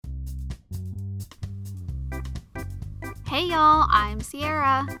Hey y'all, I'm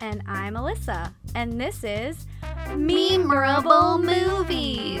Sierra. And I'm Alyssa. And this is Memorable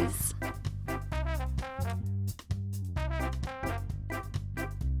Movies.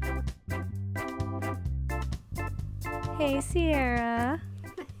 Hey Sierra.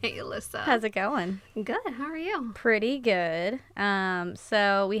 Hey Alyssa. How's it going? Good, how are you? Pretty good.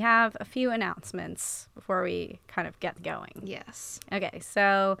 So we have a few announcements before we kind of get going. Yes. Okay,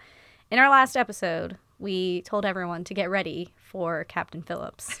 so in our last episode, we told everyone to get ready for Captain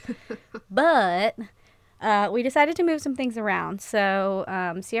Phillips. But we decided to move some things around. So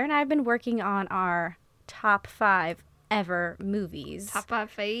Sierra and I have been working on our top 5 ever movies. Top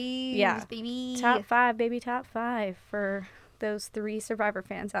 5 faves, Yeah. baby. Top 5, baby, top 5 for those 3 Survivor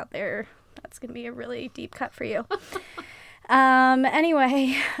fans out there. That's going to be a really deep cut for you.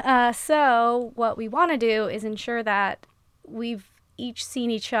 Anyway, so what we want to do is ensure that we've each seen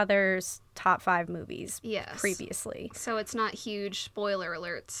each other's top 5 movies previously. So it's not huge spoiler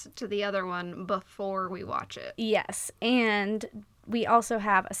alerts to the other one before we watch it. Yes, and we also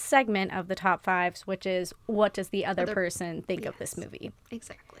have a segment of the top 5s, which is what does the other person think of this movie?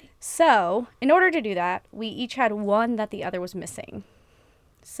 Exactly. So, in order to do that, we each had one that the other was missing.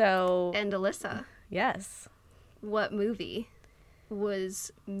 So, And Alyssa, yes. what movie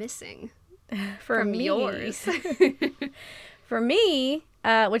was missing From me. yours? For me,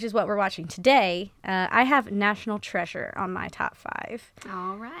 which is what we're watching today, I have National Treasure on my top 5.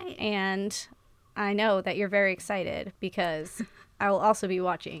 All right. And I know that you're very excited because I will also be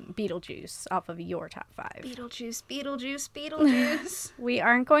watching Beetlejuice off of your top 5. Beetlejuice. We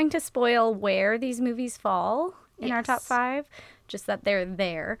aren't going to spoil where these movies fall in our top 5, just that they're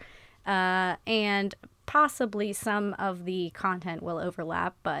there. And possibly some of the content will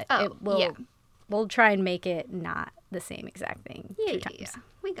overlap, but it will. We'll try and make it not the same exact thing 2 times. Yeah.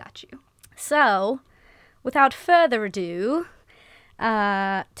 We got you. So, without further ado,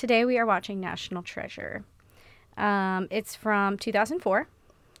 today we are watching National Treasure. It's from 2004.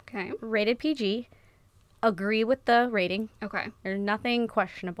 Okay. Rated PG. Agree with the rating. Okay. There's nothing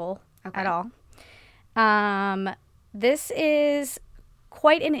questionable Okay. at all. This is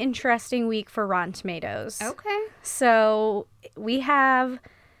quite an interesting week for Rotten Tomatoes. Okay. So we have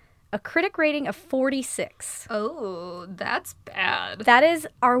a critic rating of 46. Oh, that's bad. That is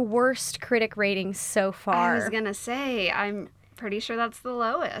our worst critic rating so far. I was going to say, I'm pretty sure that's the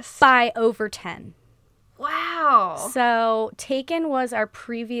lowest. By over 10. Wow. So Taken was our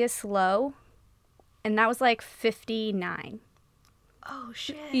previous low, and that was like 59. Oh,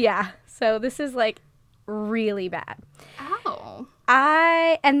 shit. Yeah. So this is like really bad. Oh.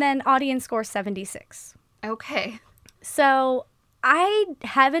 And then audience score 76. Okay. So I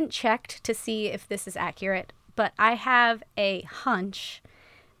haven't checked to see if this is accurate, but I have a hunch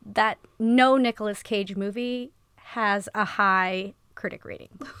that no Nicolas Cage movie has a high critic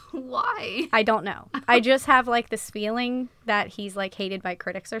rating. Why? I don't know. I just have like this feeling that he's like hated by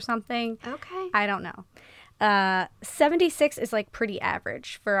critics or something. Okay. I don't know. 76 is like pretty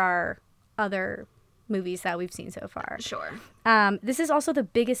average for our other movies that we've seen so far. Sure. This is also the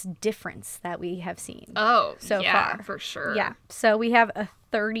biggest difference that we have seen. Oh, so yeah, far. for sure. Yeah. So we have a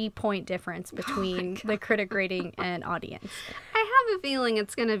 30-point difference between the critic rating and audience. I have a feeling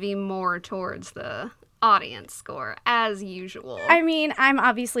it's going to be more towards the audience score, as usual. I mean, I'm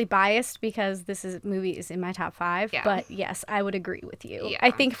obviously biased because movie is in my top 5, Yeah. but yes, I would agree with you. Yeah.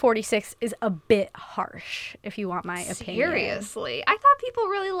 I think 46 is a bit harsh, if you want my opinion. Seriously. I thought people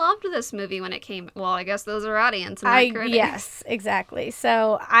really loved this movie when it came. Well, I guess those are audience and not critics. Yes, exactly.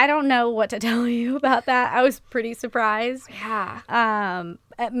 So I don't know what to tell you about that. I was pretty surprised. Yeah.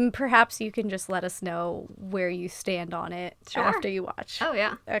 Perhaps you can just let us know where you stand on it after you watch. Oh,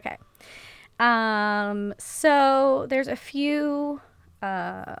 yeah. Okay. So there's a few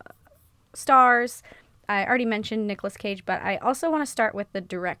stars. I already mentioned Nicolas Cage, but I also want to start with the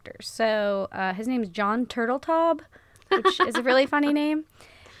director. So his name is John Turteltaub, which is a really funny name.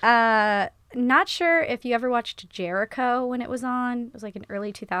 Not sure if you ever watched Jericho when it was on. It was like an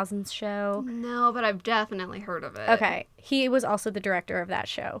early 2000s show. No, but I've definitely heard of it. Okay. He was also the director of that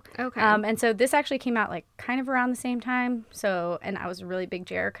show. Okay. And so this actually came out like kind of around the same time. So, and I was a really big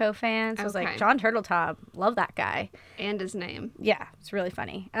Jericho fan. So I was like, John Turteltaub, love that guy. And his name. Yeah, it's really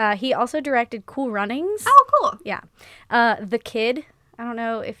funny. He also directed Cool Runnings. Oh, cool. Yeah. The Kid. I don't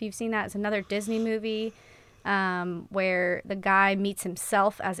know if you've seen that. It's another Disney movie where the guy meets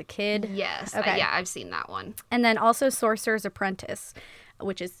himself as a kid. Yes. Okay. Yeah, I've seen that one. And then also Sorcerer's Apprentice,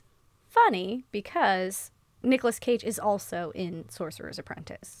 which is funny because Nicolas Cage is also in Sorcerer's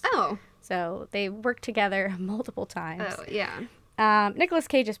Apprentice. Oh. So they work together multiple times. Oh, yeah. Nicolas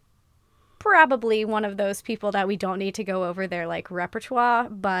Cage is probably one of those people that we don't need to go over their like repertoire,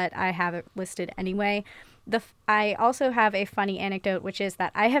 but I have it listed anyway. I also have a funny anecdote, which is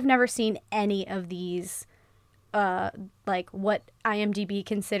that I have never seen any of these like what IMDb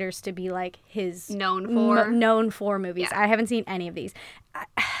considers to be like his known for movies. Yeah. I haven't seen any of these.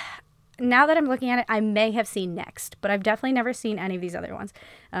 Now that I'm looking at it, I may have seen Next, but I've definitely never seen any of these other ones.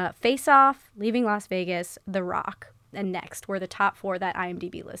 Face Off, Leaving Las Vegas, The Rock, and Next were the top 4 that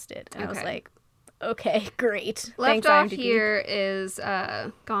IMDb listed. And I was like, okay, great. Left off IMDb. Here is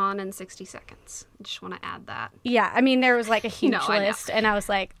Gone in 60 Seconds. I just want to add that. Yeah, I mean, there was like a huge list, and I was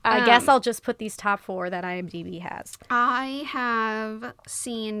like, I guess I'll just put these top 4 that IMDb has. I have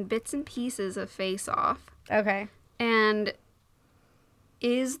seen bits and pieces of Face Off. Okay. And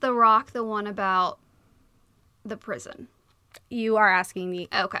is The Rock the one about the prison? You are asking the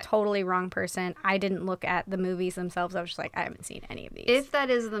totally wrong person. I didn't look at the movies themselves. I was just like, I haven't seen any of these. If that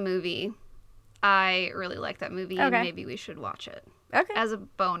is the movie, I really like that movie, and maybe we should watch it. Okay. As a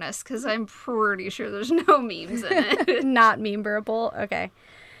bonus, because I'm pretty sure there's no memes in it. Not memeable. Okay.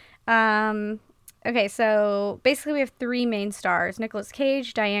 Okay, so basically we have 3 main stars. Nicolas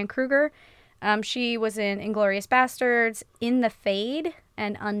Cage, Diane Kruger. She was in Inglourious Basterds, In the Fade,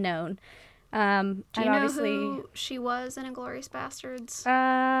 and Unknown. Do you know who she was in Inglourious Basterds?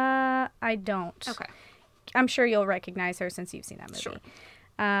 I don't. Okay. I'm sure you'll recognize her since you've seen that movie. Sure.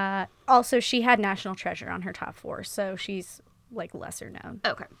 Also, she had National Treasure on her top 4, so she's, like, lesser known.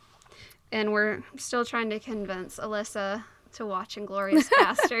 Okay. And we're still trying to convince Alyssa to watch Inglourious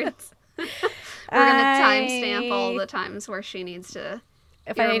Basterds. We're going to timestamp all the times where she needs to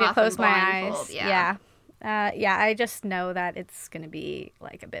if I need to close my eyes. Yeah. I just know that it's going to be,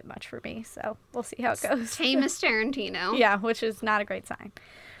 like, a bit much for me, so we'll see how it goes. Same as Tarantino. Yeah, which is not a great sign.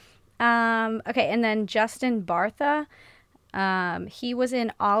 Okay, and then Justin Bartha. He was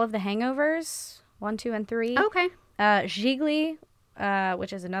in all of the Hangovers, 1, 2, and 3. Okay. Gigli,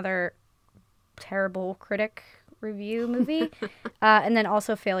 which is another terrible critic review movie. And then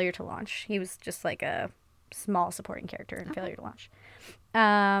also Failure to Launch. He was just like a small supporting character in Failure to Launch.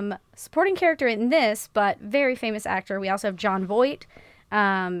 Supporting character in this, but very famous actor. We also have Jon Voight.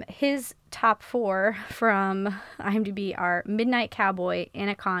 His top 4 from IMDb are Midnight Cowboy,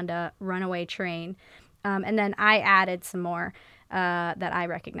 Anaconda, Runaway Train. And then I added some more that I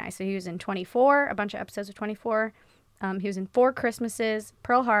recognize. So he was in 24, a bunch of episodes of 24. He was in 4 Christmases,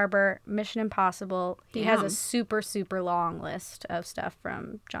 Pearl Harbor, Mission Impossible. He has a super, super long list of stuff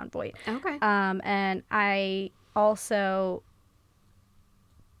from Jon Voight. Okay. And I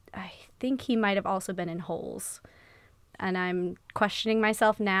think he might have also been in Holes. And I'm questioning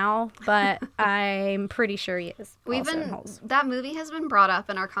myself now, but I'm pretty sure he is. That movie has been brought up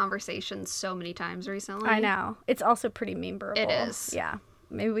in our conversations so many times recently. I know. It's also pretty memeable. It is. Yeah.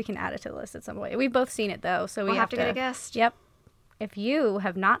 Maybe we can add it to the list at some way. We've both seen it, though, so we'll have to get a guest. Yep. If you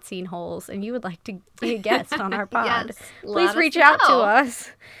have not seen Holes and you would like to be a guest on our pod, please reach out to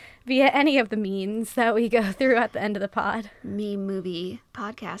us via any of the means that we go through at the end of the pod.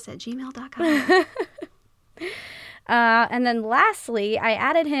 mememoviepodcast@gmail.com. And then lastly, I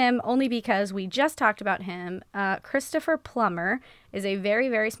added him only because we just talked about him. Christopher Plummer is a very,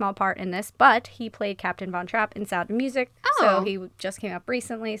 very small part in this, but he played Captain Von Trapp in Sound of Music. Oh. So he just came up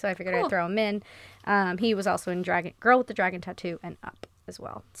recently, so I figured I'd throw him in. He was also in Girl with the Dragon Tattoo and Up as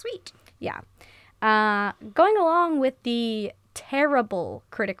well. Sweet. Yeah. Going along with the terrible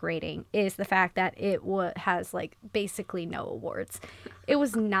critic rating is the fact that it has like basically no awards. It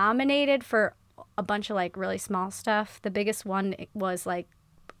was nominated for a bunch of like really small stuff. The biggest one was like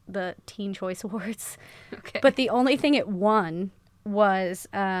the Teen Choice Awards. Okay. But the only thing it won was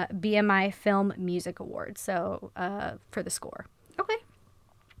BMI Film Music Award. So for the score. Okay.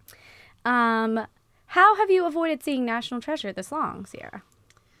 How have you avoided seeing National Treasure this long, Sierra?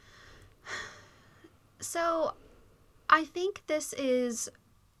 So I think this is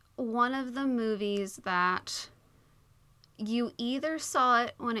one of the movies that you either saw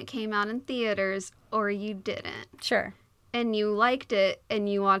it when it came out in theaters or you didn't. Sure. And you liked it and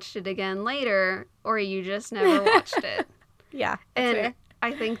you watched it again later, or you just never watched it. Yeah. And fair.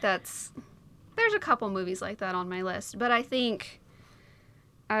 I think there's a couple movies like that on my list, but I think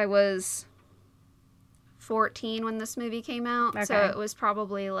I was 14 when this movie came out, okay. So it was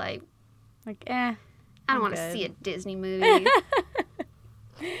probably like I don't want to see a Disney movie.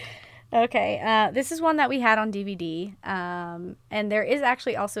 Okay, this is one that we had on DVD, and there is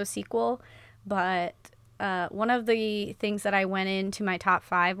actually also a sequel, but one of the things that I went into my top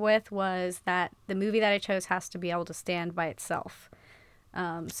 5 with was that the movie that I chose has to be able to stand by itself.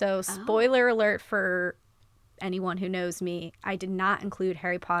 So spoiler alert for anyone who knows me, I did not include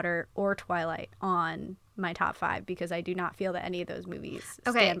Harry Potter or Twilight on my top 5 because I do not feel that any of those movies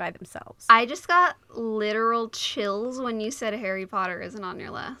stand by themselves. I just got literal chills when you said Harry Potter isn't on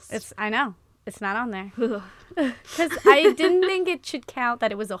your list. I know. It's not on there. Because I didn't think it should count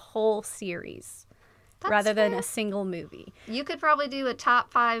that it was a whole series rather than a single movie. You could probably do a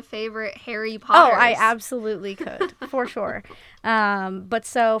top 5 favorite Harry Potters. Oh, I absolutely could, for sure. But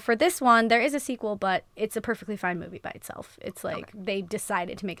so for this one, there is a sequel, but it's a perfectly fine movie by itself. It's like they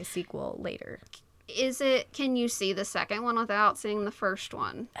decided to make a sequel later. Can you see the second one without seeing the first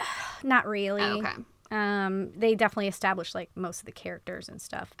one? Not really. Oh, okay. They definitely established like most of the characters and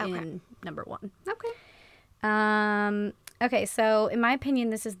stuff in number 1. Okay. Okay, so in my opinion,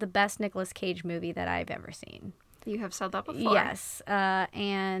 this is the best Nicolas Cage movie that I've ever seen. You have said that before. Yes.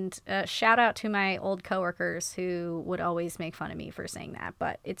 And shout out to my old coworkers who would always make fun of me for saying that,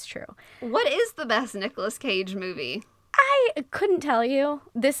 but it's true. What is the best Nicolas Cage movie? I couldn't tell you.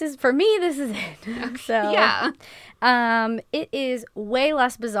 This is it. Okay. So, yeah. It is way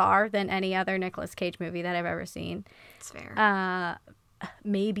less bizarre than any other Nicolas Cage movie that I've ever seen. It's fair.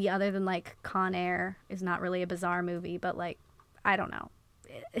 Maybe other than like Con Air is not really a bizarre movie, but like, I don't know.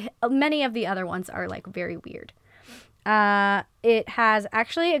 Many of the other ones are like very weird. It has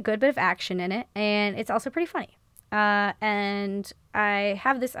actually a good bit of action in it, and it's also pretty funny. And I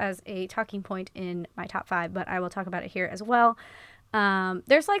have this as a talking point in my top 5, but I will talk about it here as well.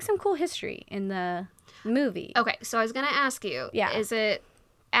 There's like some cool history in the movie. Okay, so I was going to ask you, Yeah. Is it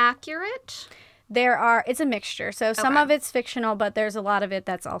accurate? It's a mixture. So some of it's fictional, but there's a lot of it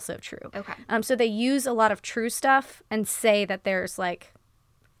that's also true. Okay. So they use a lot of true stuff and say that there's like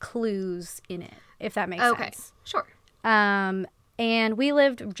clues in it, if that makes sense. Okay, sure. And we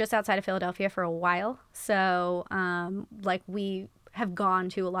lived just outside of Philadelphia for a while. So, like, we have gone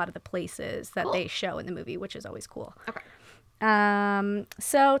to a lot of the places that they show in the movie, which is always cool. Okay.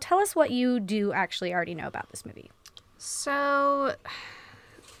 So tell us what you do actually already know about this movie. So,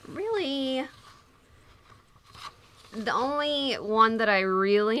 really, the only one that I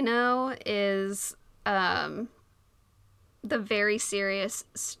really know is the very serious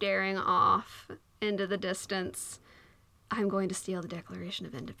staring off into the distance. I'm going to steal the Declaration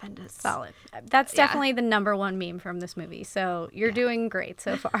of Independence. Solid. That's definitely the number 1 meme from this movie. So you're doing great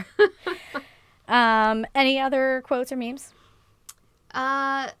so far. Any other quotes or memes?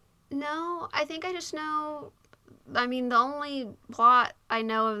 No, I think I just know, I mean, the only plot I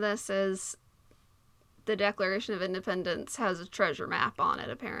know of this is the Declaration of Independence has a treasure map on it,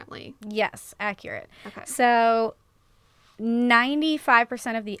 apparently. Yes, accurate. Okay. So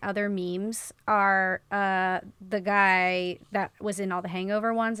 95% of the other memes are the guy that was in all the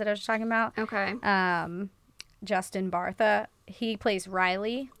Hangover ones that I was talking about. Okay. Justin Bartha. He plays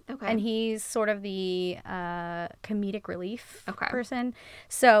Riley. Okay. And he's sort of the comedic relief Okay. person.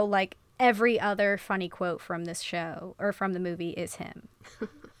 So, like, every other funny quote from this show or from the movie is him.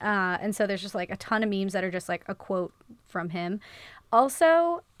 And so there's just, like, a ton of memes that are just, like, a quote from him.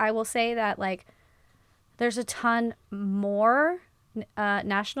 Also, I will say that, like, there's a ton more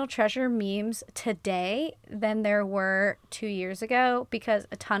National Treasure memes today than there were 2 years ago because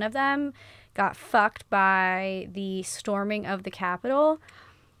a ton of them got fucked by the storming of the Capitol.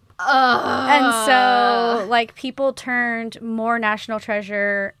 And so, like, people turned more National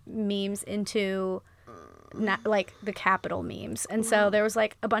Treasure memes into, like, the Capitol memes. And so there was,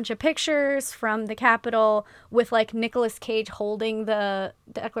 like, a bunch of pictures from the Capitol with, like, Nicolas Cage holding the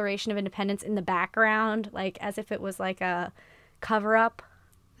Declaration of Independence in the background, like, as if it was, like, a cover-up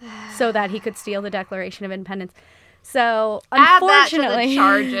so that he could steal the Declaration of Independence. So, unfortunately... Add that to the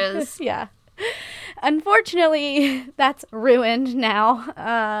charges. Yeah. Unfortunately, that's ruined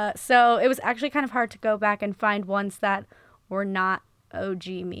now. So it was actually kind of hard to go back and find ones that were not OG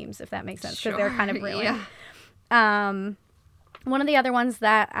memes, if that makes sense, because they're kind of ruined. Yeah. One of the other ones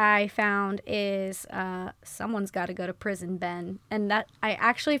that I found is Someone's Gotta Go to Prison, Ben. And that I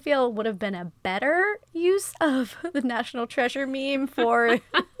actually feel would have been a better use of the National Treasure meme for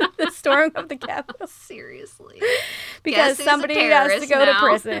the storming of the Capitol. Seriously. Because somebody has to go now. to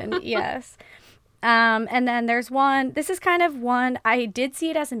prison. Yes. And then there's one, this is kind of one, I did see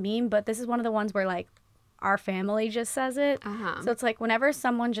it as a meme, but this is one of the ones where, like, our family just says it. Uh-huh. So it's like whenever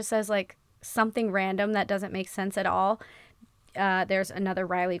someone just says, like, something random that doesn't make sense at all, there's another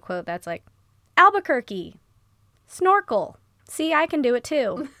Riley quote that's like, Albuquerque, snorkel. See, I can do it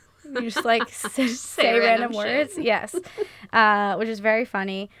too. You just, like, say random words. Yes. Which is very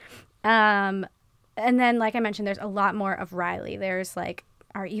funny. And then, like I mentioned, there's a lot more of Riley. There's, like,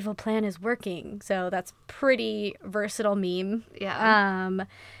 our evil plan is working. So that's pretty versatile meme. Yeah.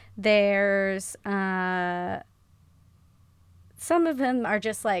 There's some of them are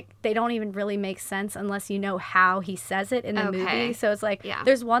just like, they don't even really make sense unless you know how he says it in the movie. So it's like,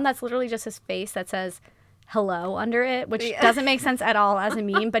 there's one that's literally just his face that says hello under it, which doesn't make sense at all as a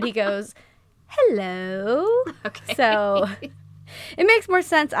meme, but he goes, hello. Okay. So it makes more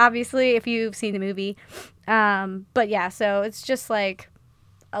sense, obviously, if you've seen the movie. But yeah, so it's just like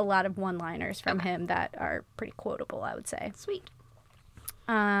a lot of one-liners from him that are pretty quotable, I would say. Sweet.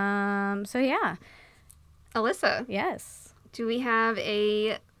 So yeah. Alyssa. Yes. Do we have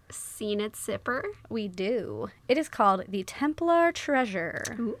a Seen It sipper? We do. It is called the Templar Treasure.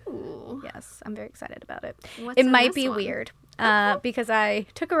 Ooh. Yes, I'm very excited about it. What's it in might this be one? weird because I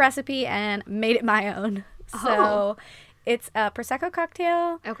took a recipe and made it my own. So it's a Prosecco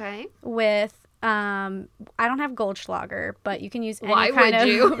cocktail Okay. with, I don't have Goldschlager, but you can use any Why kind would of...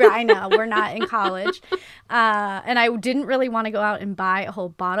 you? I know, we're not in college. And I didn't really want to go out and buy a whole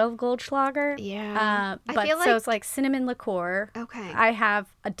bottle of Goldschlager. Yeah. I But feel so like- it's like cinnamon liqueur. Okay. I have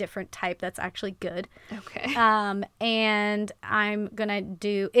a different type that's actually good. Okay. And I'm gonna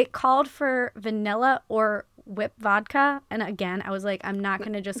do... It called for vanilla or whip vodka, and again I was like, I'm not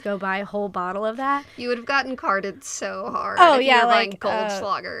gonna just go buy a whole bottle of that. You would have gotten carded so hard. Oh, if yeah, you were like, buying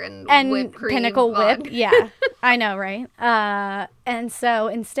Goldschlager And whipped cream Pinnacle vodka. Whip. Yeah, I know, right? And so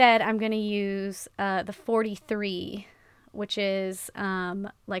instead I'm gonna use the 43, which is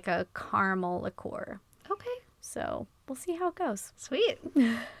like a caramel liqueur. Okay. So we'll see how it goes. Sweet.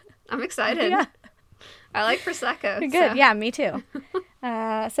 I'm excited. Yeah. I like Prosecco. Good. so- Yeah, me too.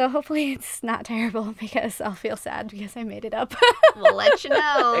 So hopefully it's not terrible because I'll feel sad because I made it up. We'll let you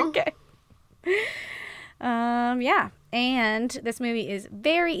know. Okay. Yeah. And this movie is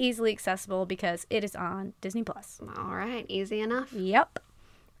very easily accessible because it is on Disney Plus. All right. Easy enough. Yep.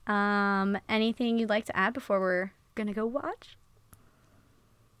 Anything you'd like to add before we're gonna go watch?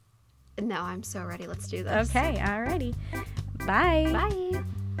 No, I'm so ready. Let's do this. Okay. Alrighty. Bye. Bye.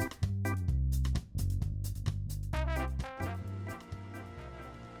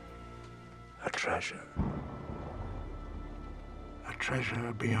 A treasure. A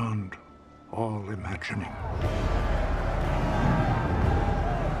treasure beyond all imagining.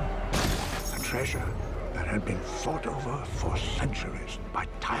 A treasure that had been fought over for centuries by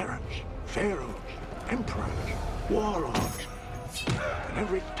tyrants, pharaohs, emperors, warlords. And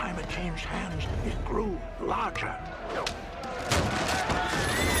every time it changed hands, it grew larger.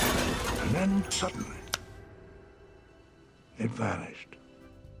 And then suddenly, it vanished.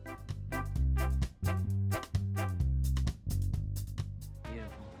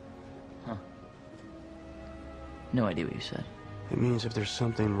 Beautiful. Huh. No idea what you said. It means if there's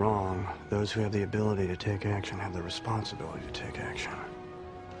something wrong, those who have the ability to take action have the responsibility to take action.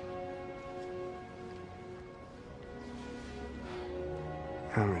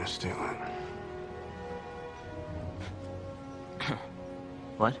 I'm gonna steal it.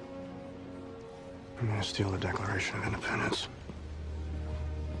 What? I'm gonna steal the Declaration of Independence.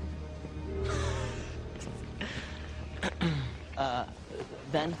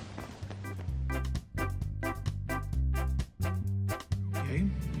 Ben? Okay.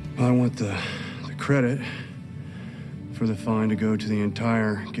 Well, I want the credit for the find to go to the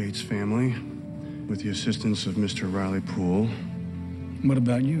entire Gates family with the assistance of Mr. Riley Poole. What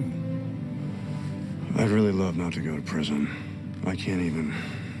about you? I'd really love not to go to prison. I can't even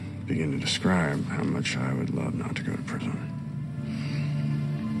begin to describe how much I would love not to go to prison.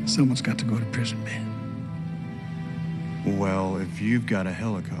 Someone's got to go to prison, man. Well, if you've got a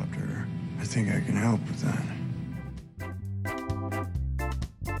helicopter, I think I can help with that.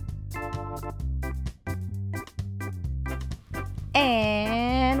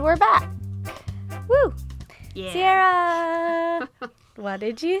 And we're back. Woo! Yeah. Sierra, what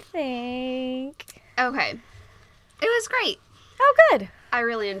did you think? Okay. It was great. Oh, good. I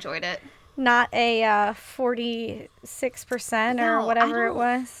really enjoyed it. Not a 46% No, or whatever it don't-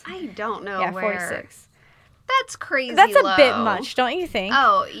 was. I don't know Yeah, where. 46. That's crazy. That's a bit low. much, don't you think?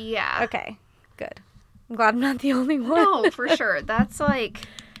 Oh, yeah. Okay, good. I'm glad I'm not the only one. No, for sure. That's like,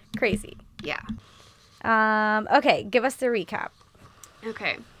 Crazy. yeah. Okay, give us the recap.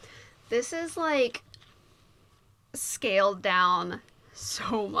 Okay. This is like scaled down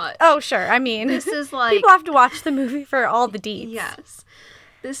so much. Oh, sure. I mean, This is like, people have to watch the movie for all the deets. yes.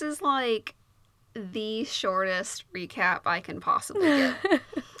 This is like the shortest recap I can possibly give.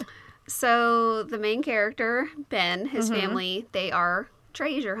 So the main character, Ben, his family, they are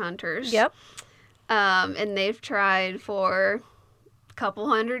treasure hunters. Yep. And they've tried for a couple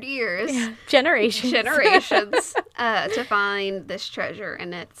hundred years. Generations. To find this treasure,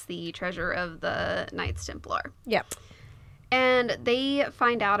 and it's the treasure of the Knights Templar. Yep. And they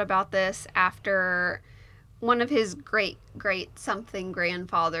find out about this after one of his great something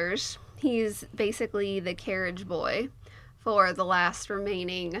grandfathers. He's basically the carriage boy for the last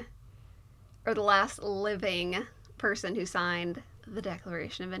living person who signed the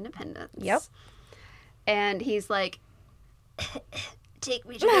Declaration of Independence. Yep. And he's like, take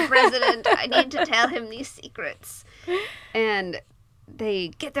me to the president. I need to tell him these secrets. And they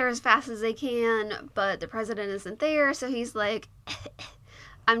get there as fast as they can, but the president isn't there. So he's like,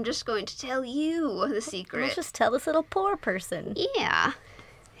 I'm just going to tell you the secret. Let's just tell this little poor person. Yeah.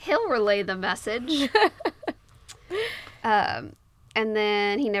 He'll relay the message. And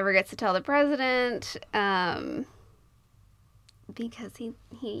then he never gets to tell the president because he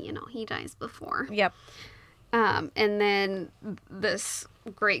dies before. Yep. And then this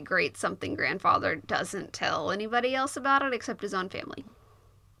great something grandfather doesn't tell anybody else about it except his own family.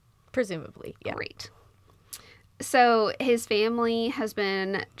 Presumably, yeah. Great. So his family has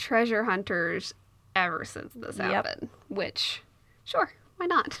been treasure hunters ever since this happened, which, sure, why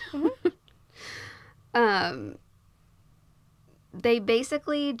not? They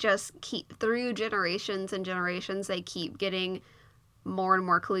basically just keep, through generations and generations, they keep getting more and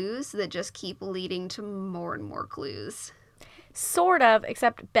more clues that just keep leading to more and more clues. Sort of,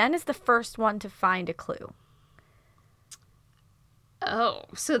 except Ben is the first one to find a clue. Oh,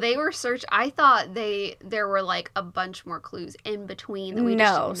 so they were I thought there were like a bunch more clues in between that we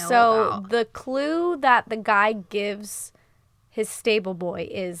just didn't know about. The clue that the guy gives his stable boy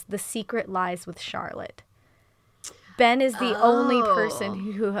is the secret lies with Charlotte. Ben is the only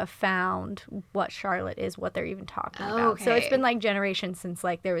person who have found what Charlotte is, what they're even talking about. So it's been like generations since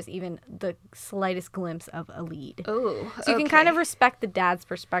like there was even the slightest glimpse of a lead. Oh, so you can kind of respect the dad's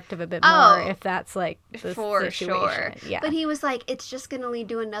perspective a bit more if that's like the for situation. Sure. Yeah. But he was like, it's just going to lead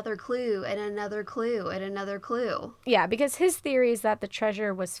to another clue and another clue and another clue. Yeah, because his theory is that the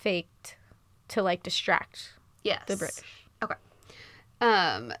treasure was faked to like distract the British. Okay.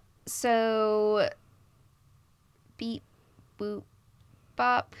 So beep, boop,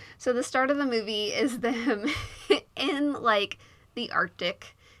 bop. So the start of the movie is them in like the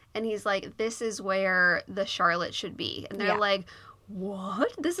Arctic, and he's like, this is where the Charlotte should be. And they're like,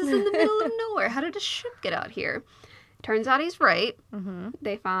 what? This is in the middle of nowhere. How did a ship get out here? Turns out he's right. Mm-hmm.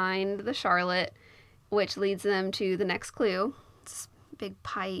 They find the Charlotte, which leads them to the next clue. It's a big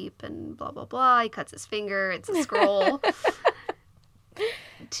pipe and blah, blah, blah. He cuts his finger. It's a scroll.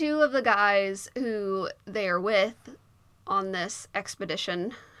 Two of the guys who they are with on this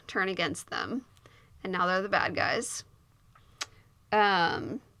expedition turn against them, and now they're the bad guys.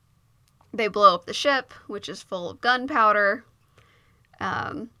 They blow up the ship, which is full of gunpowder.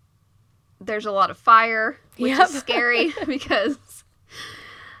 There's a lot of fire, which is scary because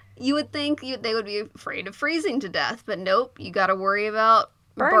you would think they would be afraid of freezing to death, but nope, you got to worry about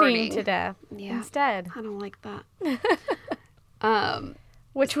burning to death instead. I don't like that.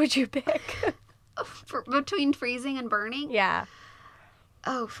 Which would you pick? Between freezing and burning? Yeah.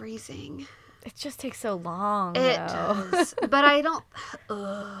 Oh, freezing. It just takes so long. It though. does. But I don't...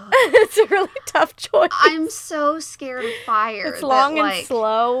 It's a really tough choice. I'm so scared of fire. It's long and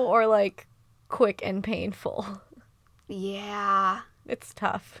slow or like quick and painful. Yeah. It's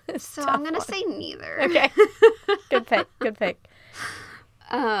tough. So I'm going to say neither. Okay. Good pick. Good pick.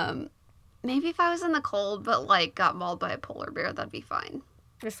 Maybe if I was in the cold but like got mauled by a polar bear, that'd be fine.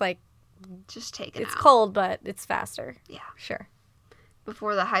 Just take it out. It's cold, but it's faster. Yeah. Sure.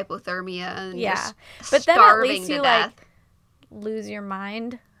 Before the hypothermia and just but then at least you like lose your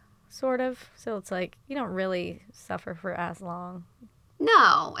mind, sort of. So it's like you don't really suffer for as long.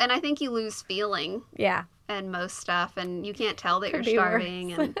 No, and I think you lose feeling. Yeah. And most stuff, and you can't tell that Could you're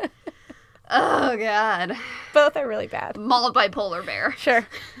starving. And oh god, both are really bad. Mauled by polar bear. Sure.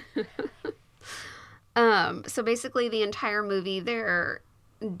 So basically, the entire movie they're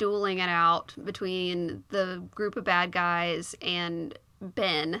dueling it out between the group of bad guys and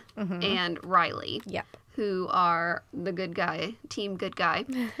Ben and Riley. Yep. Who are the good guy, team good guy.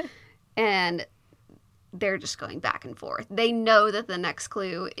 And they're just going back and forth. They know that the next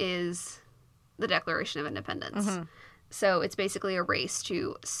clue is the Declaration of Independence. Mm-hmm. So it's basically a race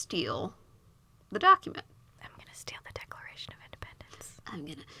to steal the document. I'm going to steal the Declaration of Independence. I'm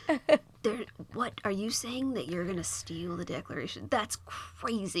going to... What are you saying, that you're going to steal the Declaration? That's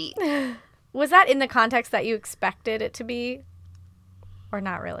crazy. Was that in the context that you expected it to be? Or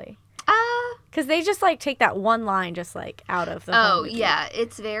not really? Because they just like take that one line just like out of the whole movie. Yeah.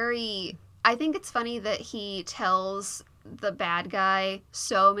 It's very... I think it's funny that he tells the bad guy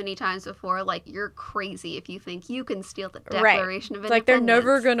so many times before, like, you're crazy if you think you can steal the Declaration of Independence. Like, they're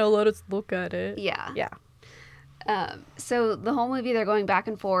never going to let us look at it. Yeah. Yeah. So the whole movie, they're going back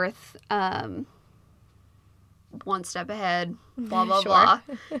and forth. one step ahead, blah, blah, Sure.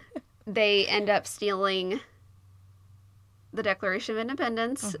 blah. They end up stealing the Declaration of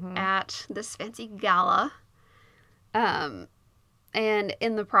Independence at this fancy gala. And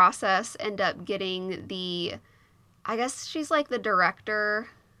in the process end up getting I guess she's like the director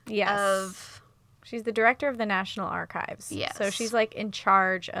Yes. of... She's the director of the National Archives. Yes. So she's like in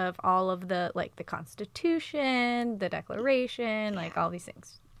charge of all of the like the Constitution, the Declaration, like all these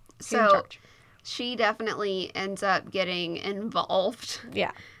things. She's in So charge. she definitely ends up getting involved.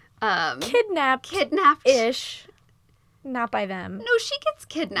 Yeah. Kidnapped. Ish. Not by them. No, she gets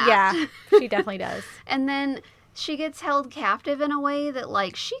kidnapped. Yeah, she definitely does. And then she gets held captive in a way that,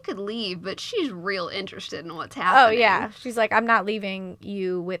 like, she could leave, but she's real interested in what's happening. Oh, yeah. She's like, I'm not leaving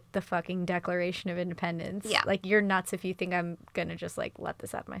you with the fucking Declaration of Independence. Yeah. Like, you're nuts if you think I'm going to just, like, let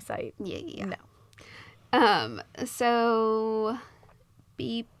this out of my sight. Yeah. No. So,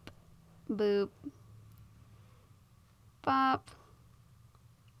 beep, boop, bop.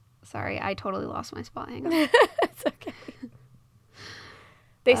 Sorry, I totally lost my spot. Hang on. It's okay.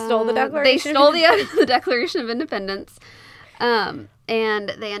 They stole the Declaration. They stole the Declaration of Independence. And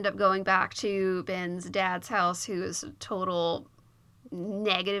they end up going back to Ben's dad's house, who is a total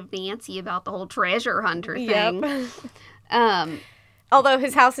negative Nancy about the whole treasure hunter thing. Yep. Although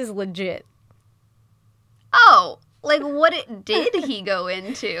his house is legit. Oh, like what did he go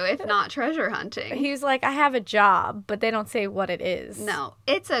into if not treasure hunting? He was like, I have a job, but they don't say what it is. No,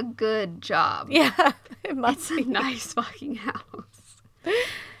 it's a good job. Yeah. It must It's a nice fucking house.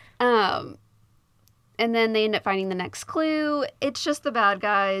 And then they end up finding the next clue. It's just the bad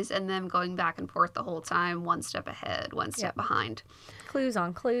guys and them going back and forth the whole time, one step ahead, one step behind. Clues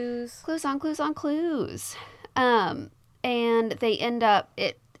on clues. Clues on clues on clues. And they end up,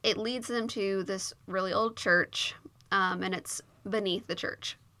 it leads them to this really old church, and it's beneath the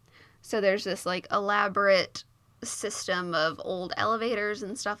church. So there's this like elaborate system of old elevators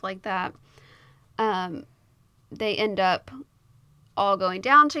and stuff like that. They end up all going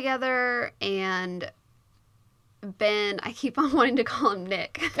down together, and Ben, I keep on wanting to call him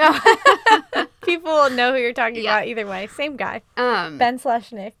Nick. People will know who you're talking Yeah. about either way. Same guy.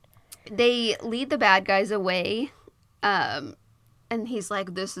 Ben/Nick. They lead the bad guys away, and he's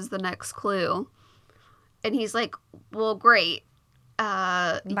like, this is the next clue. And he's like, well, great. You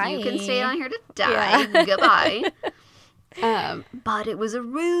can stay on here to die. Yeah. Goodbye. But it was a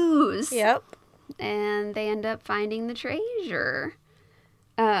ruse. Yep. And they end up finding the treasure.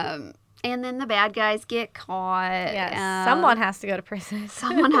 And then the bad guys get caught. Yes. Someone has to go to prison.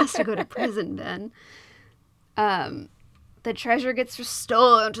 Someone has to go to prison, Ben. The treasure gets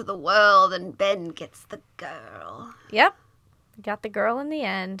restored to the world, and Ben gets the girl. Yep. Got the girl in the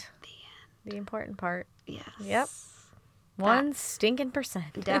end. The important part. Yes. Yep.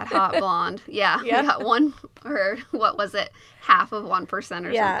 1% That hot blonde. Yeah. Yep. We got one, or what was it? Half of 1%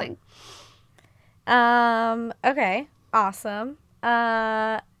 or Yeah. something. Okay. Awesome.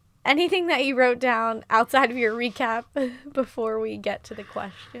 Anything that you wrote down outside of your recap before we get to the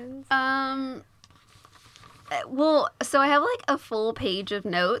questions? Well, so I have like a full page of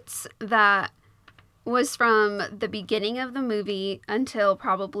notes that was from the beginning of the movie until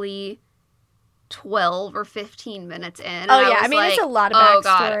probably 12 or 15 minutes in. Oh, And yeah. I was mean, it's like, a lot of oh,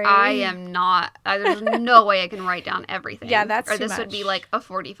 God, backstory. I am not. There's no way I can write down everything. Yeah, that's Or too this would be much. like a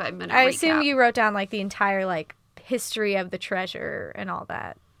 45-minute I recap. assume you wrote down like the entire like history of the treasure and all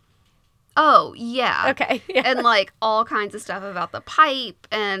that. Oh, yeah. Okay. Yeah. And like all kinds of stuff about the pipe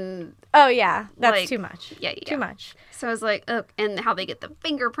and Oh yeah, that's like, too much. yeah. Too much. So I was like, oh, and how they get the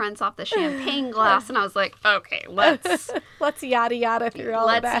fingerprints off the champagne glass. And I was like, okay, let's Yada yada through all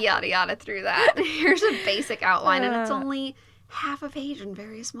of that. yada yada through that. Here's a basic outline, and it's only half a page in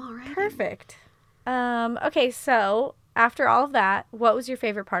very small writing. Perfect. Okay, so after all of that, what was your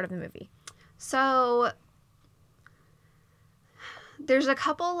favorite part of the movie? So there's a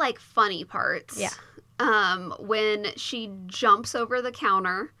couple like funny parts. Yeah. When she jumps over the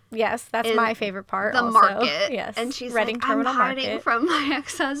counter, Yes, that's in my favorite part. the also. market, Yes, and she's Reading like, Terminal "I'm hiding Market. from my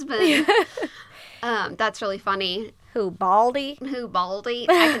ex-husband." That's really funny. Who, Baldy? Who, Baldy?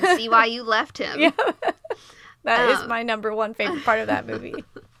 I can see why you left him. Yeah. That is my number one favorite part of that movie.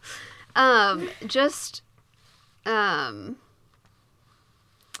 I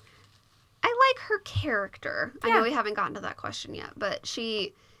like her character. I know Yeah. we haven't gotten to that question yet, but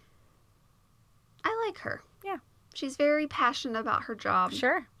I like her. Yeah. She's very passionate about her job.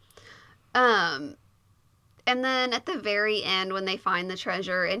 Sure. And then at the very end when they find the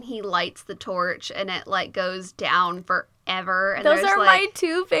treasure and he lights the torch and it like goes down forever. And Those there's, are like, my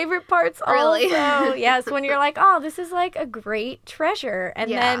two favorite parts Really? also. Yes, when you're like, oh, this is like a great treasure. And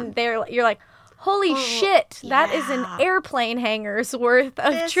Yeah. then you're like, Holy shit, that is an yeah. airplane hangar's worth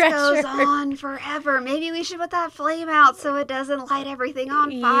of This treasure. goes on forever. Maybe we should put that flame out so it doesn't light everything on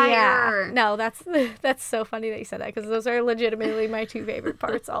fire. Yeah. No, that's so funny that you said that because those are legitimately my two favorite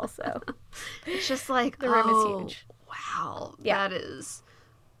parts also. It's just like, The room is huge. Wow. Yeah. That is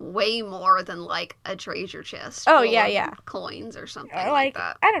way more than like a treasure chest. Oh, full yeah, of yeah. coins or something Or like like,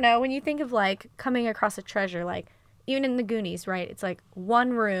 that. I don't know, when you think of like coming across a treasure, like even in the Goonies, right? It's like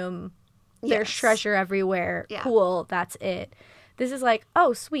one room, there's Yes. treasure everywhere. Yeah. Cool, that's it. This is like,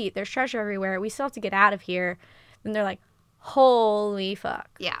 oh, sweet, there's treasure everywhere. We still have to get out of here. And they're like, holy fuck.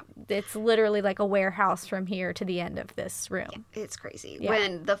 Yeah. It's literally like a warehouse from here to the end of this room. It's crazy Yeah.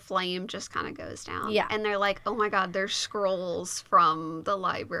 when the flame just kind of goes down. Yeah. And they're like, oh my God, there's scrolls from the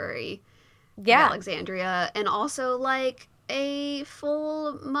library Yeah. of Alexandria. And also like a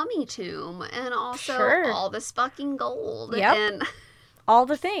full mummy tomb. And also Sure. all this fucking gold. Yep. And All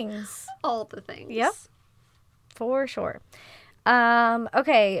the things. all the things. Yep. For sure.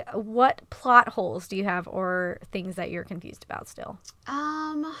 Okay, what plot holes do you have or things that you're confused about still?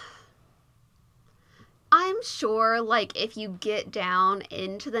 I'm sure, like, if you get down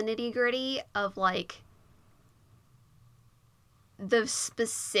into the nitty gritty of, like, the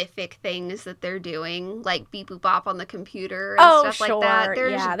specific things that they're doing, like beep boop bop on the computer and Oh, stuff like sure. that,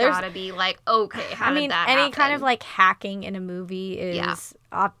 there's Yeah, there's- gotta be, like, okay, how I mean, did that any happen? kind of like hacking in a movie is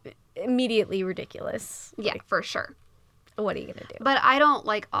Yeah. immediately ridiculous. Yeah, for sure. What are you gonna do? But I don't,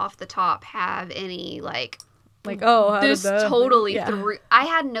 like, off the top have any, like, Like, oh, how did this that- totally yeah. threw... I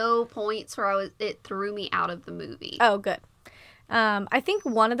had no points where it threw me out of the movie. Oh, good. I think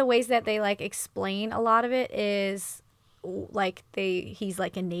one of the ways that they like explain a lot of it is like he's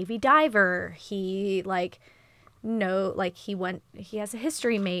like a Navy diver. He like he has a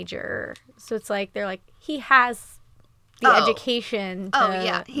history major. So it's like they're like he has the Oh. education to Oh,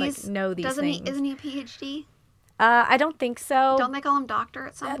 yeah. like He's, know these doesn't things. he? Isn't he a PhD? I don't think so. Don't they call him doctor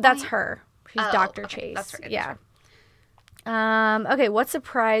at some point? That's her. She's Oh, Dr. okay. Chase. That's right, that's Yeah. Okay, what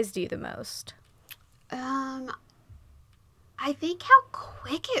surprised you the most? I think how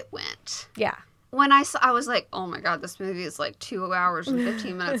quick it went. Yeah. When I was like, oh my God, this movie is like 2 hours and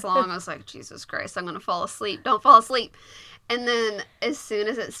 15 minutes long. I was like, Jesus Christ, I'm going to fall asleep. Don't fall asleep. And then as soon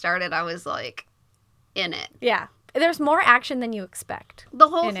as it started, I was like in it. Yeah. There's more action than you expect. The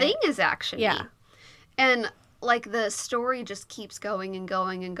whole In it. thing is action. Yeah. And like the story just keeps going and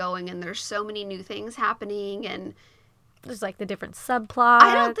going and going. And there's so many new things happening. And There's like the different subplots.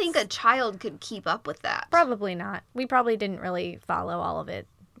 I don't think a child could keep up with that. Probably not. We probably didn't really follow all of it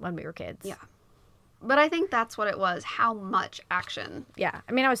when we were kids. Yeah. But I think that's what it was. How much action. Yeah.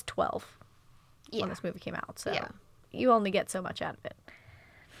 I mean, I was 12 Yeah. when this movie came out, so Yeah. you only get so much out of it.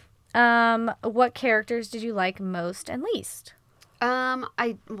 What characters did you like most and least?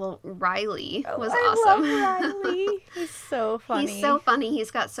 Riley was I awesome. love Riley. He's so funny. He's so funny.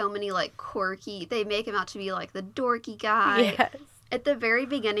 He's got so many like quirky. They make him out to be like the dorky guy. Yes. At the very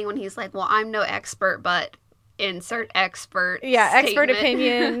beginning, when he's like, "Well, I'm no expert, but insert expert." Yeah, expert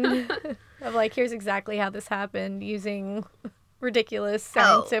statement." opinion of like, here's exactly how this happened using ridiculous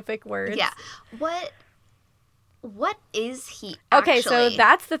scientific words. Yeah. What is he? Okay, so actually?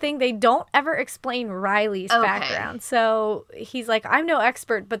 that's the thing. They don't ever explain Riley's Okay. background. So he's like, I'm no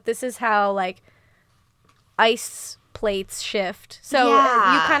expert, but this is how, like, ice plates shift. So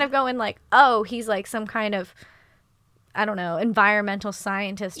Yeah. you kind of go in like, oh, he's like some kind of, I don't know, environmental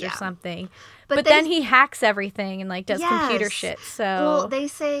scientist or Yeah. something. But But they- then he hacks everything and, like, does computer Yes. shit. So. Well, they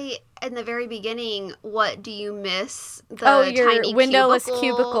say in the very beginning, "What do you miss?" The Oh, your tiny windowless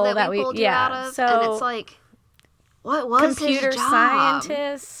cubicle that that we we- pulled you yeah, out of. so- and it's like, what was computer his job?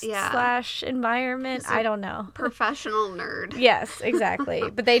 scientist Yeah. / environment. I don't know. Professional nerd. Yes, exactly.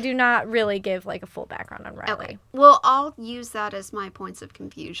 But they do not really give like a full background on Riley. Okay. Well, I'll use that as my points of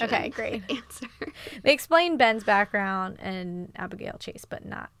confusion. Okay, great. Answer. They explain Ben's background and Abigail Chase, but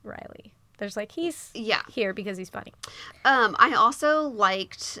not Riley. There's like he's Yeah. here because he's funny. I also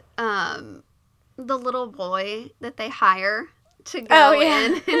liked the little boy that they hire to go Oh, yeah.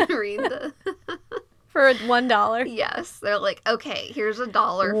 in and read the. For $1. Yes, they're like, okay, here's $1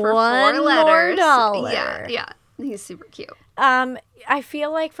 for One 4 more letters. dollar. Yeah, yeah. He's super cute. I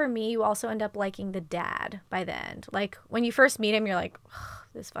feel like for me, you also end up liking the dad by the end. Like when you first meet him, you're like,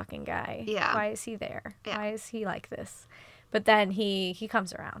 this fucking guy. Yeah. Why is he there? Yeah. Why is he like this? But then he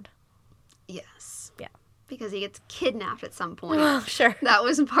comes around. Yes. Yeah. Because he gets kidnapped at some point. Oh, sure. That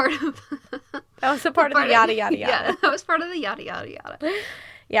was part of. That was a part of the yada yada yada. Yeah, that was part of the yada yada yada.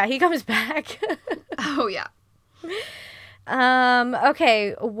 Yeah, he comes back. Oh yeah.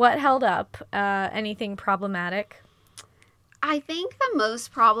 Okay, what held up? Anything problematic? I think the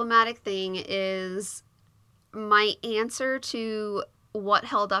most problematic thing is my answer to what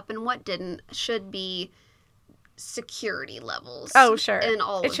held up and what didn't should be security levels. Oh, sure. In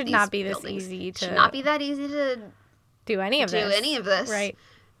all It of should these not be this buildings. easy It to should not be that easy to do any of do this. any of this. Right.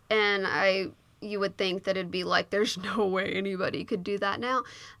 And you would think that it'd be like, there's no way anybody could do that now.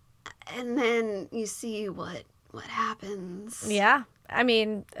 And then you see what happens. Yeah. I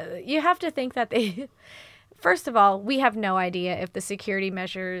mean, you have to think that they... First of all, we have no idea if the security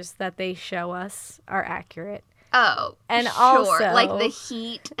measures that they show us are accurate. Oh, And sure. also- Like the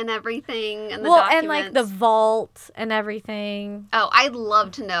heat and everything and the Well, documents. and like the vault and everything. Oh, I'd love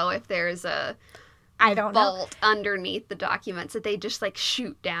to know if there's a I don't know. vault underneath the documents that they just like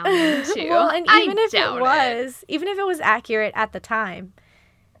shoot down into. Well, and even if it doubt was accurate at the time,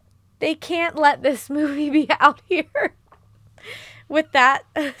 they can't let this movie be out here with that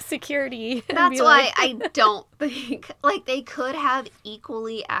security. and That's be why like- I don't think like they could have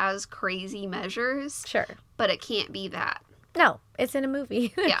equally as crazy measures, Sure. but it can't be that. No, it's in a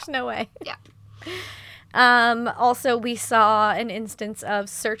movie. There's Yeah. no way. Yeah. Also, we saw an instance of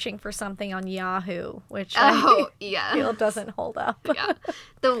searching for something on Yahoo, which Oh, I yeah. feel doesn't hold up. Yeah.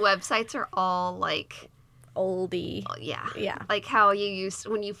 The websites are all like, Oldie. yeah. Yeah. Like how you used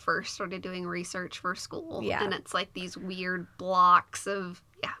when you first started doing research for school. Yeah. And it's like these weird blocks of,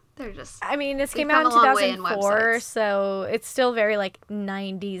 yeah, they're just, I mean, this We've came out in come a long way in 2004, websites. so it's still very like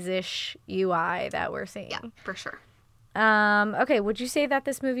 90s-ish UI that we're seeing. yeah, for sure. Okay, would you say that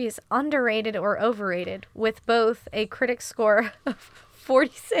this movie is underrated or overrated with both a critic score of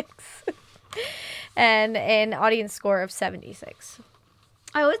 46 and an audience score of 76?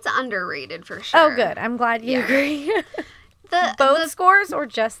 Oh, it's underrated for sure. Oh, good. I'm glad you Yeah. agree. The, Both scores or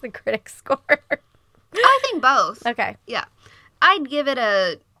just the critic score? I think both. Okay. Yeah. I'd give it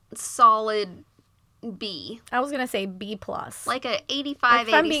a solid B. I was going to say B+. Like a 85,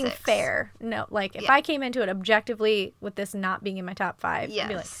 if I'm 86. being fair. No, like if Yeah. I came into it objectively with this not being in my top 5, I'd be like,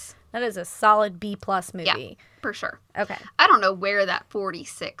 Yes. that is a solid B+ movie. Yeah, for sure. Okay. I don't know where that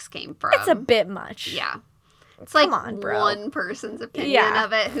 46 came from. It's a bit much. Yeah. It's like Come on, bro. one person's opinion Yeah.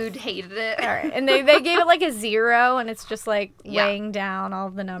 of it who'd hated it. All right. And they gave it like a 0 and it's just like Yeah. weighing down all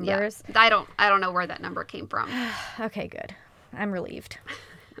the Yeah. numbers. I don't know where that number came from. Okay, good. I'm relieved.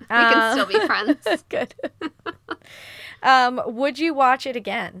 We can still be friends. Good. Would you watch it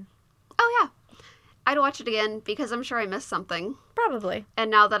again? Oh yeah. I'd watch it again because I'm sure I missed something. Probably.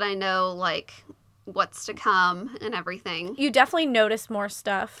 And now that I know like what's to come and everything. You definitely notice more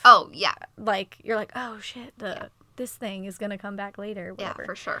stuff. Oh, yeah. Like you're like, "Oh shit, this thing is going to come back later." Yeah, Whatever.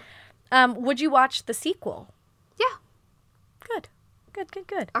 for sure. Would you watch the sequel? Yeah. Good.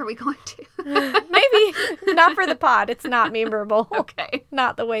 Good. Are we going to? Maybe not for the pod. It's not memorable. Okay.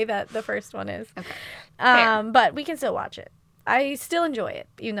 Not the way that the first one is. Okay. Fair. But we can still watch it. I still enjoy it,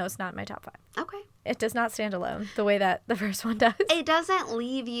 even though it's not in my top 5. Okay. It does not stand alone the way that the first one does. It doesn't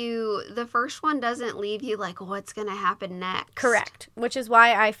leave you, the first one doesn't leave you like, what's going to happen next? Correct. Which is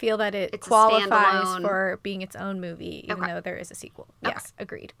why I feel that it It's a qualifies standalone. for being its own movie, even Okay. though there is a sequel. Okay. Yes,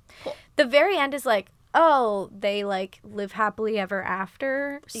 agreed. Cool. The very end is like, oh, they like live happily ever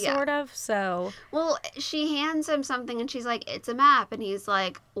after, Yeah. sort of. So Well, she hands him something and she's like, it's a map. And he's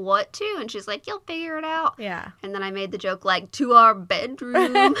like, what to? And she's like, you'll figure it out. yeah. And then I made the joke like, to our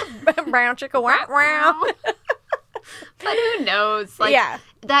bedroom. Brown chicka wow wow. But who knows? Like, Yeah.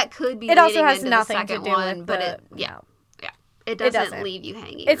 that could be It also leading has into nothing the to second do one, with but the, it, yeah, no. it doesn't, doesn't. leave you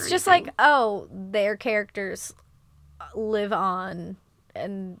hanging. It's or just anything. like, oh, their characters live on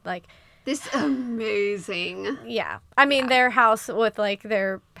and like this amazing. yeah. I mean their house with like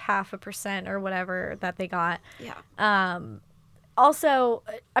their 0.5% or whatever that they got. Yeah. Also,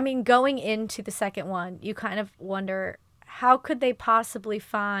 I mean, going into the second one, you kind of wonder how could they possibly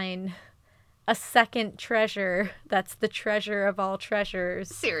find a second treasure that's the treasure of all treasures.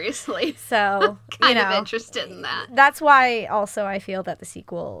 Seriously. So, Kind you of know, interested in that. that's why also I feel that the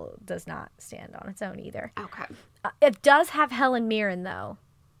sequel does not stand on its own either. Okay. It does have Helen Mirren though,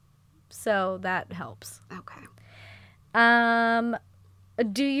 so that helps. Okay.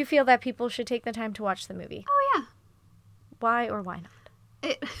 Do you feel that people should take the time to watch the movie? Oh, yeah. Why or why not?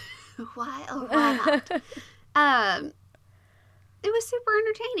 It, why? Oh, why not? It was super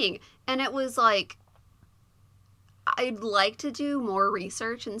entertaining, and it was like I'd like to do more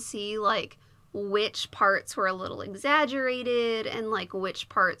research and see like which parts were a little exaggerated and like which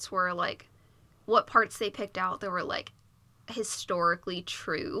parts were like what parts they picked out that were like historically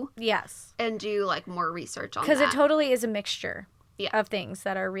true, Yes. and do like more research on that. Because it totally is a mixture Yeah. of things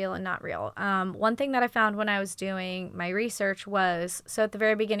that are real and not real. One thing that I found when I was doing my research was, so at the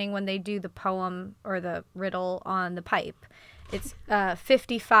very beginning when they do the poem or the riddle on the pipe, It's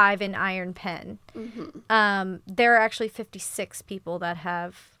 55 in Iron Pen. There are actually 56 people that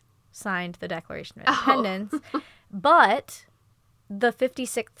have signed the Declaration of Independence, but the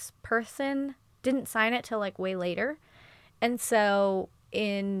 56th person didn't sign it till like way later. And so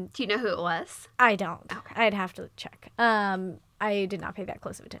Do you know who it was? I don't. Okay. I'd have to check. I did not pay that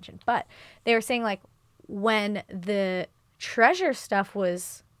close of attention. But they were saying, like, when the treasure stuff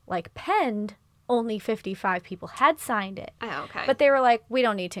was, like, penned, only 55 people had signed it. Oh, okay. But they were like, we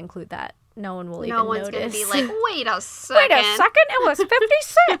don't need to include that. No one will even no one's notice. going to be like, wait a second. Wait a second, it was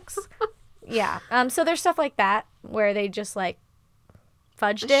 56. Yeah. So there's stuff like that where they just, like,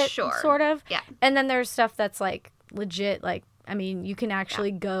 fudged it, Sure. sort of. Yeah. And then there's stuff that's, like, legit, like, I mean, you can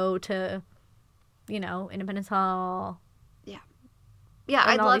actually go to, Independence Hall. Yeah,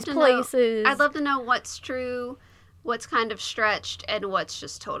 and I'd all love these to places. know. I'd love to know what's true, what's kind of stretched, and what's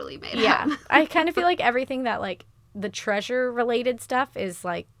just totally made Yeah. up. I kind of feel like everything that, like, the treasure-related stuff is,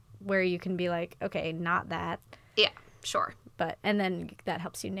 like, where you can be like, okay, not that. Yeah, sure. And then that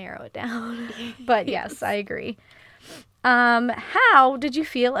helps you narrow it down. But yes, I agree. How did you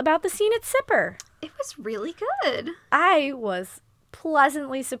feel about the scene at Sipper? It was really good. I was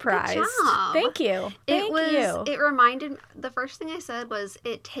pleasantly surprised. Good job. Thank you. It reminded, the first thing I said was,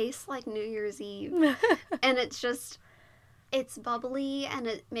 it tastes like New Year's Eve. And it's bubbly and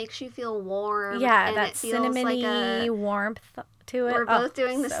it makes you feel warm. Yeah, and that it feels cinnamony warmth to it. We're both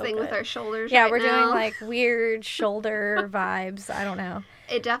doing this so thing with good. our shoulders Yeah, right we're now. doing like weird shoulder vibes. I don't know.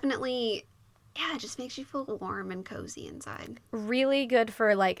 It definitely, it just makes you feel warm and cozy inside. Really good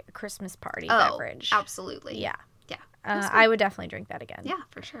for like a Christmas party beverage. Absolutely. Yeah. Yeah. I would definitely drink that again. Yeah,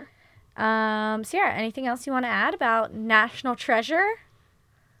 for sure. Sierra, anything else you want to add about National Treasure?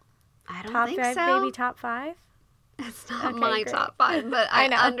 I don't Top think five, so. baby, top 5? It's not Okay, my great. top 5, but I I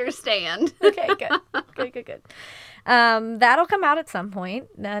know. understand. Okay, good. That'll come out at some point.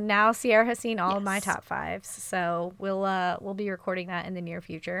 Now Sierra has seen all of my Yes. top 5s, so we'll be recording that in the near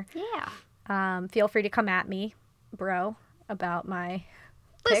future. Yeah. Feel free to come at me, bro, about my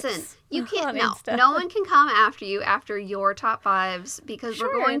Listen, picks you can't. on No, Insta. no one can come after you after your top 5s because Sure,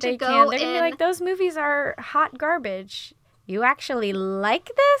 we're going to they go can. They're in. gonna be like, those movies are hot garbage. You actually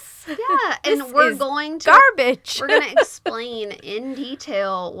like this? Yeah, This and we're is going to Garbage. We're going to explain in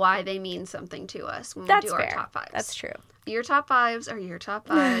detail why they mean something to us when That's we do fair. our top 5s. That's true. Your top 5s are your top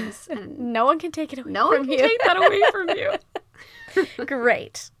 5s, and No one can take it away no from one can you. take that away from you.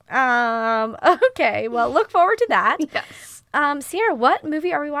 Great. Okay. Well, look forward to that. Yes. Sierra, what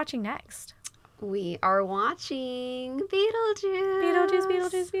movie are we watching next? We are watching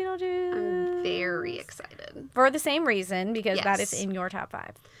Beetlejuice. Beetlejuice. I'm very excited. For the same reason, because that is Yes. in your top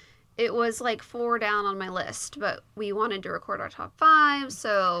 5. It was like 4 down on my list, but we wanted to record our top 5,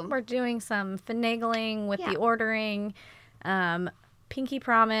 so We're doing some finagling with Yeah. the ordering. Pinky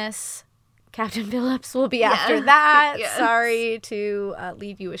Promise. Captain Phillips will be Yeah. after that. Yes. Sorry to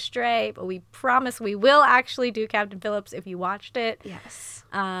lead you astray, but we promise we will actually do Captain Phillips if you watched it. yes.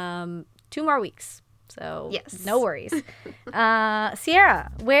 2 more weeks. So Yes. no worries.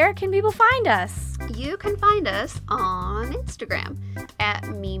 Sierra, where can people find us? You can find us on Instagram at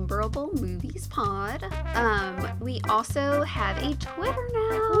Memorable Movies Pod. We also have a Twitter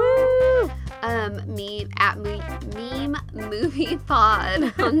now. Woo! Meme Movie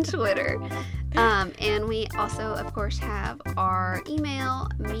Pod on Twitter. And we also, of course, have our email,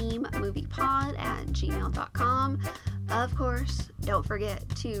 mememoviepod@gmail.com. Of course, don't forget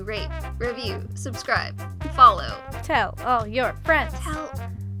to rate, review, subscribe, follow. Tell all your friends.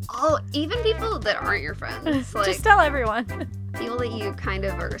 Even people that aren't your friends. Like Just tell everyone. people that you kind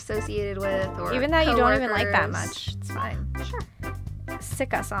of are associated with, or Even that you don't even like that coworkers. much. It's fine. Sure.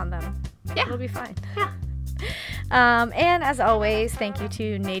 Sick us on them. Yeah. It'll be fine. Yeah. And as always, thank you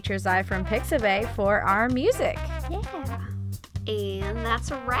to Nature's Eye from Pixabay for our music. Yeah. And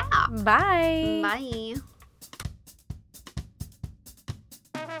that's a wrap. Bye. Bye.